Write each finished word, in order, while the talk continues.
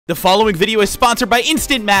The following video is sponsored by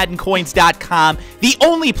InstantMaddenCoins.com. The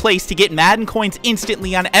only place to get Madden coins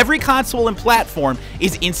instantly on every console and platform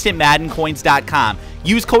is InstantMaddenCoins.com.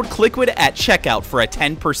 Use code Kliquid at checkout for a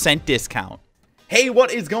 10% discount. Hey,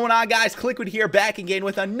 what is going on, guys? Kliquid here, back again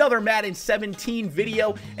with another Madden 17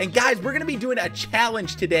 video. And guys, we're going to be doing a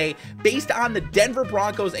challenge today based on the Denver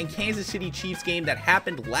Broncos and Kansas City Chiefs game that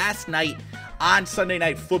happened last night on Sunday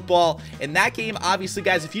Night Football. And that game, obviously,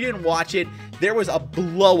 guys, if you didn't watch it, there was a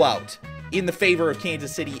blowout in the favor of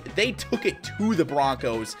Kansas City. They took it to the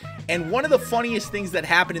Broncos. And one of the funniest things that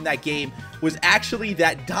happened in that game was actually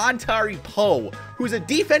that DONTARI POE, who's a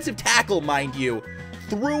defensive tackle, mind you,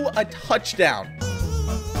 threw a touchdown.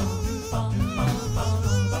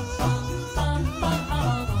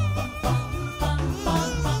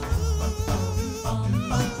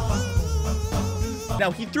 Now,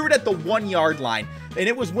 he threw it at the 1-yard line, and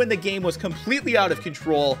it was when the game was completely out of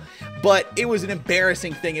control, but it was an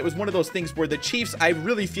embarrassing thing. It was one of those things where the Chiefs, I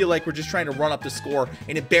really feel like, were just trying to run up the score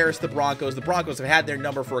and embarrass the Broncos. The Broncos have had their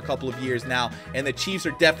number for a couple of years now, and the Chiefs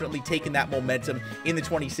are definitely taking that momentum in the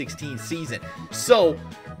 2016 season. So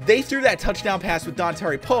they threw that touchdown pass with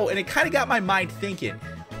DONTARI POE, and it kind of got my mind thinking,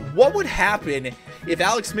 what would happen if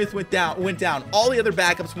Alex Smith went down, all the other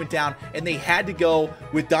backups went down, and they had to go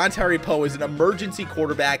with DONTARI POE as an emergency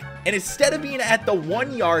quarterback, and instead of being at the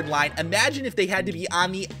 1-yard line, imagine if they had to be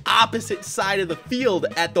on the opposite side of the field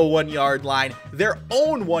at the 1-yard line, their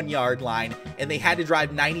own 1-yard line, and they had to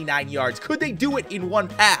drive 99 yards. Could they do it in one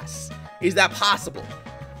pass? Is that possible?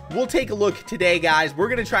 We'll take a look today, guys. We're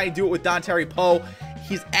going to try and do it with DONTARI POE.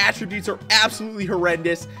 His attributes are absolutely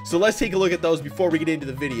horrendous, so let's take a look at those before we get into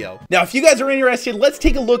the video. Now, if you guys are interested, let's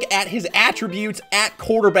take a look at his attributes at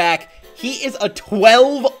quarterback. He is a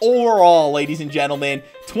 12 overall, ladies and gentlemen,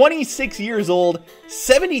 26 years old,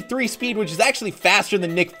 73 speed, which is actually faster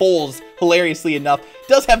than Nick Foles, hilariously enough.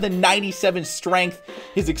 Does have the 97 strength.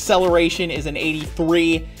 His acceleration is an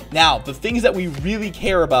 83. Now, the things that we really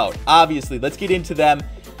care about, obviously, let's get into them.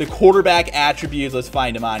 The quarterback attributes, let's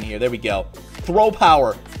find them on here. There we go. Throw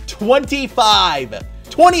power, 25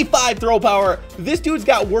 throw power. This dude's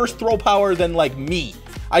got worse throw power than, like, me.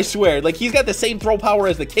 I swear, like, he's got the same throw power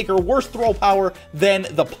as the kicker, worse throw power than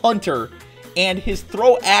the punter, and his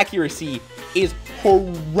throw accuracy is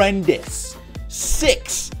horrendous.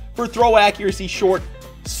 6 for throw accuracy short,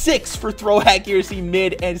 6 for throw accuracy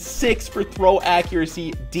mid, and 6 for throw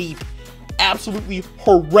accuracy deep. Absolutely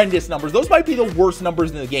horrendous numbers. Those might be the worst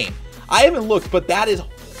numbers in the game. I haven't looked, but that is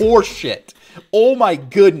horseshit. Oh my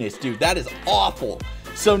goodness, dude, that is awful.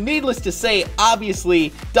 So needless to say, obviously,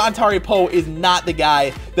 DONTARI POE is not the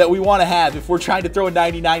guy that we want to have if we're trying to throw a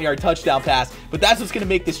 99-yard touchdown pass, but that's what's going to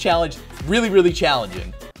make this challenge really, really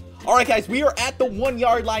challenging. All right, guys, we are at the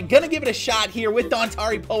 1-yard line. Gonna give it a shot here with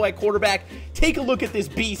DONTARI POE at quarterback. Take a look at this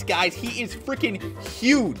beast, guys. He is freaking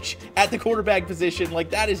huge at the quarterback position. Like,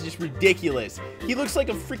 that is just ridiculous. He looks like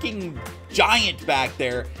a freaking giant back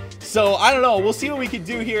there. So, I don't know. We'll see what we can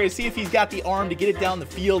do here and see if he's got the arm to get it down the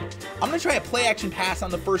field. I'm going to try a play-action pass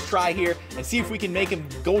on the first try here and see if we can make him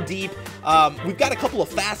go deep. We've got a couple of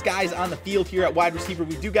fast guys on the field here at wide receiver.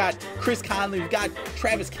 We do got Chris Conley. We've got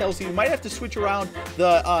Travis Kelce. We might have to switch around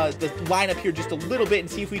the lineup here just a little bit and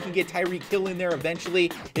see if we can get Tyreek Hill in there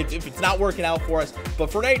eventually if it's not working out for us.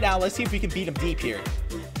 But for right now, let's see if we can beat him deep here.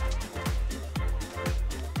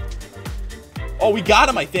 Oh, we got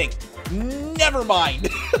him, I think. Never mind.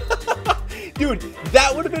 Dude,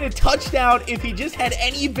 that would have been a touchdown if he just had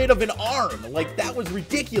any bit of an arm. Like, that was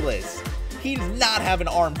ridiculous. He does not have an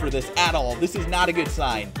arm for this at all. This is not a good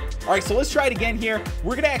sign. All right, so let's try it again here.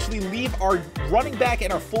 We're going to actually leave our running back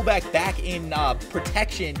and our fullback back in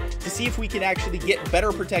protection to see if we can actually get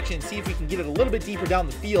better protection, see if we can get it a little bit deeper down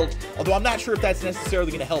the field, although I'm not sure if that's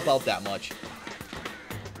necessarily going to help out that much.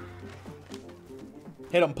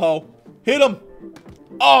 Hit him, Poe. Hit him.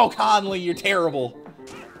 Oh, Conley, you're terrible.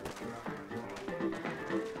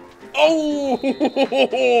 Oh,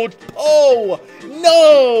 oh,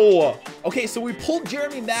 no. Okay, so we pulled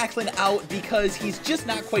Jeremy Maclin out because he's just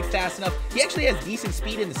not quite fast enough. He actually has decent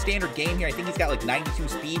speed in the standard game here. I think he's got like 92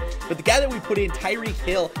 speed. But the guy that we put in, Tyreek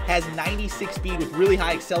Hill, has 96 speed with really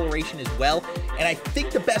high acceleration as well. And I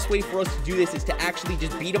think the best way for us to do this is to actually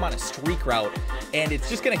just beat him on a streak route. And it's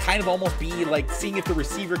just going to kind of almost be like seeing if the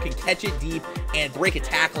receiver can catch it deep and break a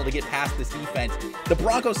tackle to get past this defense. The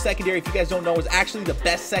Broncos secondary, if you guys don't know, is actually the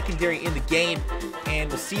best secondary in the game. And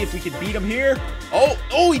we'll see if we can beat him here.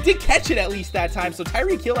 Oh, he did catch it at least that time. So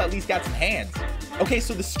Tyreek Hill at least got some hands. Okay,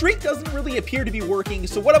 so the streak doesn't really appear to be working.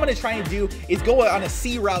 So what I'm going to try and do is go on a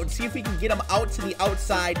C route and see if we can get them out to the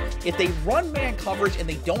outside. If they run man coverage and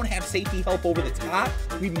they don't have safety help over the top,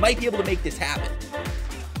 we might be able to make this happen.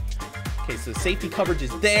 Okay, so safety coverage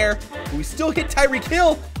is there. We still hit Tyreek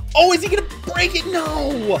Hill. Oh, is he going to break it?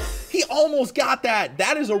 No. He almost got that.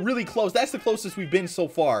 That is a really close. That's the closest we've been so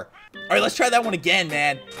far. All right, let's try that one again,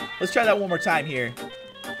 man. Let's try that one more time here.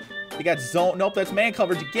 They got zone. Nope, that's man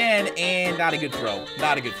coverage again, and not a good throw.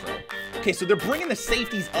 Not a good throw. Okay, so they're bringing the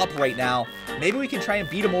safeties up right now. Maybe we can try and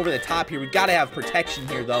beat them over the top here. We've got to have protection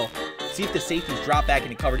here, though. See if the safeties drop back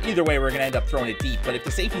into coverage. Either way, we're going to end up throwing it deep. But if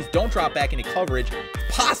the safeties don't drop back into coverage,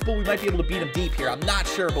 it's possible we might be able to beat them deep here. I'm not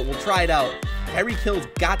sure, but we'll try it out. Tyreek Hill's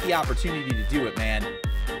got the opportunity to do it, man.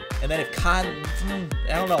 And then if I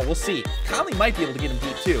don't know. We'll see. Conley might be able to get him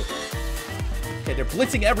deep, too. Okay, they're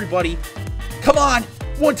blitzing everybody. Come on.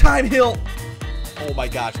 One time, Hill. Oh, my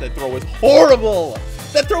gosh. That throw was horrible.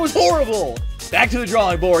 That throw was horrible. Back to the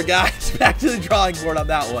drawing board, guys. Back to the drawing board on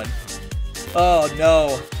that one. Oh,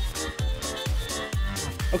 no.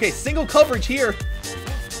 Okay, single coverage here.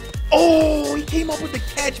 Oh, he came up with the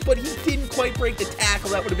catch, but he didn't quite break the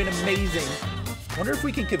tackle. That would have been amazing. Wonder if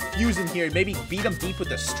we can confuse him here. Maybe beat him deep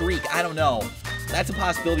with a streak. I don't know. That's a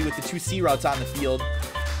possibility with the 2 C routes on the field.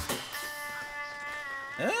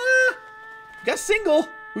 We got single.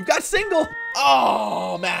 We've got single.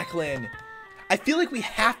 Oh, Macklin. I feel like we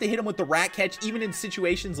have to hit him with the rat catch even in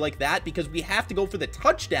situations like that because we have to go for the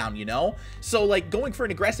touchdown, you know? So, like, going for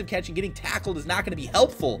an aggressive catch and getting tackled is not going to be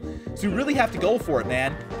helpful. So we really have to go for it,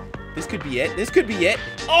 man. This could be it. This could be it.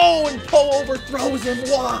 Oh, and Poe overthrows him.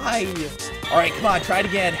 Why? All right, come on. Try it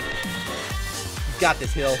again. You got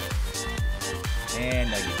this, Hill.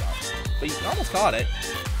 And no, you don't. But you almost caught it.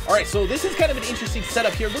 All right, so this is kind of an interesting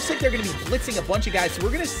setup here. Looks like they're going to be blitzing a bunch of guys. So we're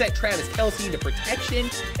going to set Travis Kelce into protection,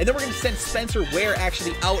 and then we're going to send Spencer Ware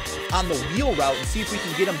actually out on the wheel route and see if we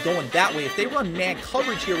can get him going that way. If they run man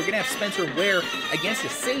coverage here, we're going to have Spencer Ware against a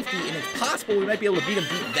safety, and it's possible we might be able to beat him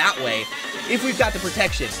deep that way if we've got the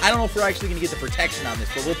protection. I don't know if we're actually going to get the protection on this,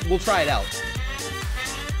 but we'll try it out.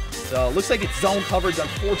 So it looks like it's zone coverage,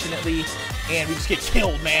 unfortunately, and we just get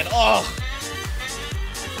killed, man. Oh.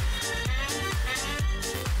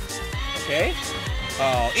 Okay.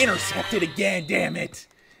 Oh, intercepted again, damn it.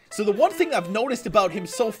 So the one thing I've noticed about him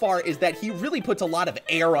so far is that he really puts a lot of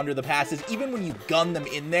air under the passes. Even when you gun them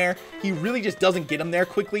in there, he really just doesn't get them there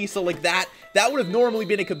quickly. So like that would have normally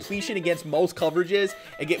been a completion against most coverages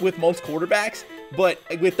and with most quarterbacks. But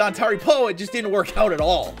with Dontari Poe, it just didn't work out at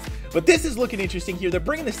all. But this is looking interesting here. They're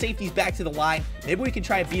bringing the safeties back to the line. Maybe we can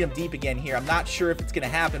try and beat them deep again here. I'm not sure if it's going to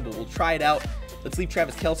happen, but we'll try it out. Let's leave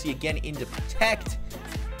Travis Kelce again in to protect.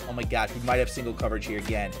 Oh my gosh, we might have single coverage here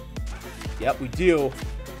again. Yep, we do.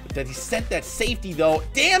 But then he sent that safety, though.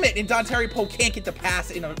 Damn it! And Dontari Poe can't get the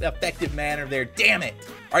pass in an effective manner there. Damn it!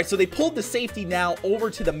 All right, so they pulled the safety now over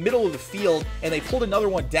to the middle of the field, and they pulled another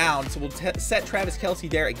one down. So we'll set Travis Kelce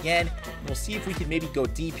there again. And we'll see if we can maybe go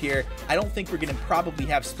deep here. I don't think we're going to probably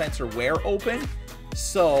have Spencer Ware open.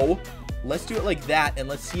 So let's do it like that, and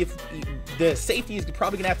let's see if the safety is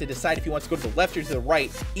probably going to have to decide if he wants to go to the left or to the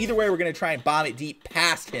right. Either way, we're going to try and bomb it deep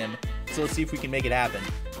past him. So let's see if we can make it happen.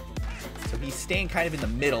 So he's staying kind of in the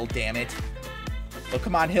middle, damn it. Oh,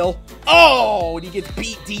 come on, Hill. Oh, and he gets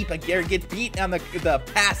beat deep. Garrett gets beat on the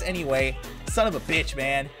pass anyway. Son of a bitch,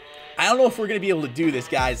 man. I don't know if we're going to be able to do this,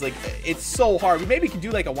 guys. Like, it's so hard. We maybe can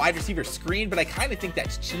do, like, a wide receiver screen, but I kind of think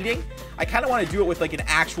that's cheating. I kind of want to do it with, like, an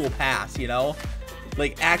actual pass, you know?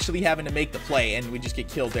 Like, actually having to make the play, and we just get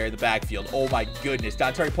killed there in the backfield. Oh, my goodness.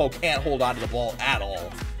 Dontari Poe can't hold on to the ball at all.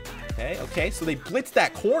 Okay, so they blitz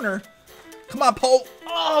that corner. Come on, Poe.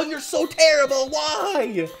 Oh, you're so terrible.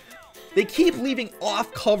 Why? They keep leaving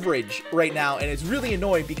off coverage right now, and it's really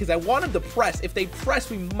annoying because I want them to press. If they press,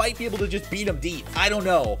 we might be able to just beat them deep. I don't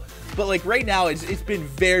know. But, like, right now, it's been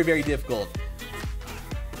very, very difficult.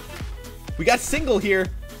 We got single here.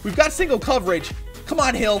 We've got single coverage. Come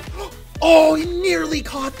on, Hill. Oh, he nearly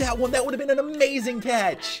caught that one. That would have been an amazing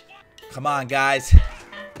catch. Come on, guys.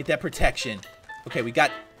 Get that protection. Okay, we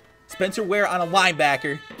got Spencer Ware on a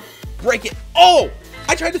linebacker. Break it. Oh!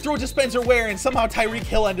 I tried to throw it to Spencer Ware, and somehow Tyreek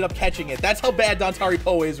Hill ended up catching it. That's how bad Dontari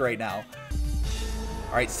Poe is right now.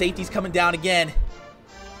 All right, safety's coming down again.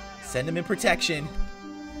 Send him in protection.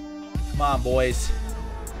 Come on, boys.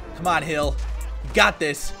 Come on, Hill. You got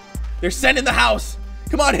this. They're sending the house.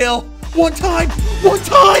 Come on, Hill. One time. One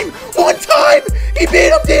time. One time. He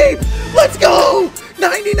beat him deep. Let's go.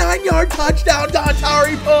 99-yard touchdown,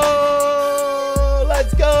 Dontari Poe.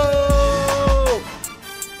 Let's go.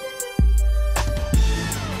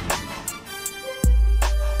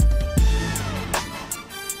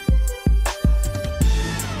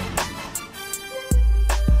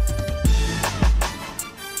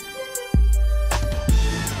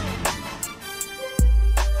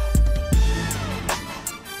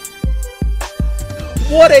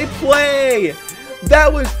 What a play!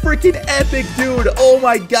 That was freaking epic, dude. Oh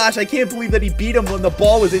my gosh, I can't believe that he beat him when the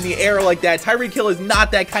ball was in the air like that. Tyreek Hill is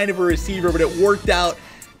not that kind of a receiver, but it worked out.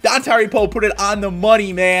 Dontari Poe put it on the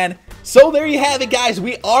money, man. So there you have it, guys.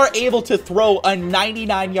 We are able to throw a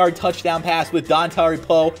 99-yard touchdown pass with Dontari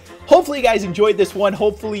Poe. Hopefully you guys enjoyed this one.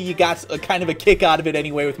 Hopefully you got a kind of a kick out of it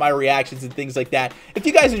anyway with my reactions and things like that. If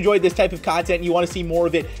you guys enjoyed this type of content and you want to see more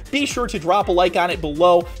of it, be sure to drop a like on it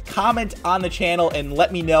below, comment on the channel, and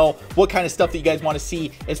let me know what kind of stuff that you guys want to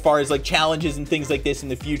see as far as like challenges and things like this in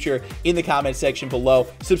the future in the comment section below.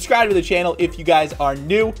 Subscribe to the channel if you guys are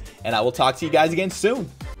new, and I will talk to you guys again soon.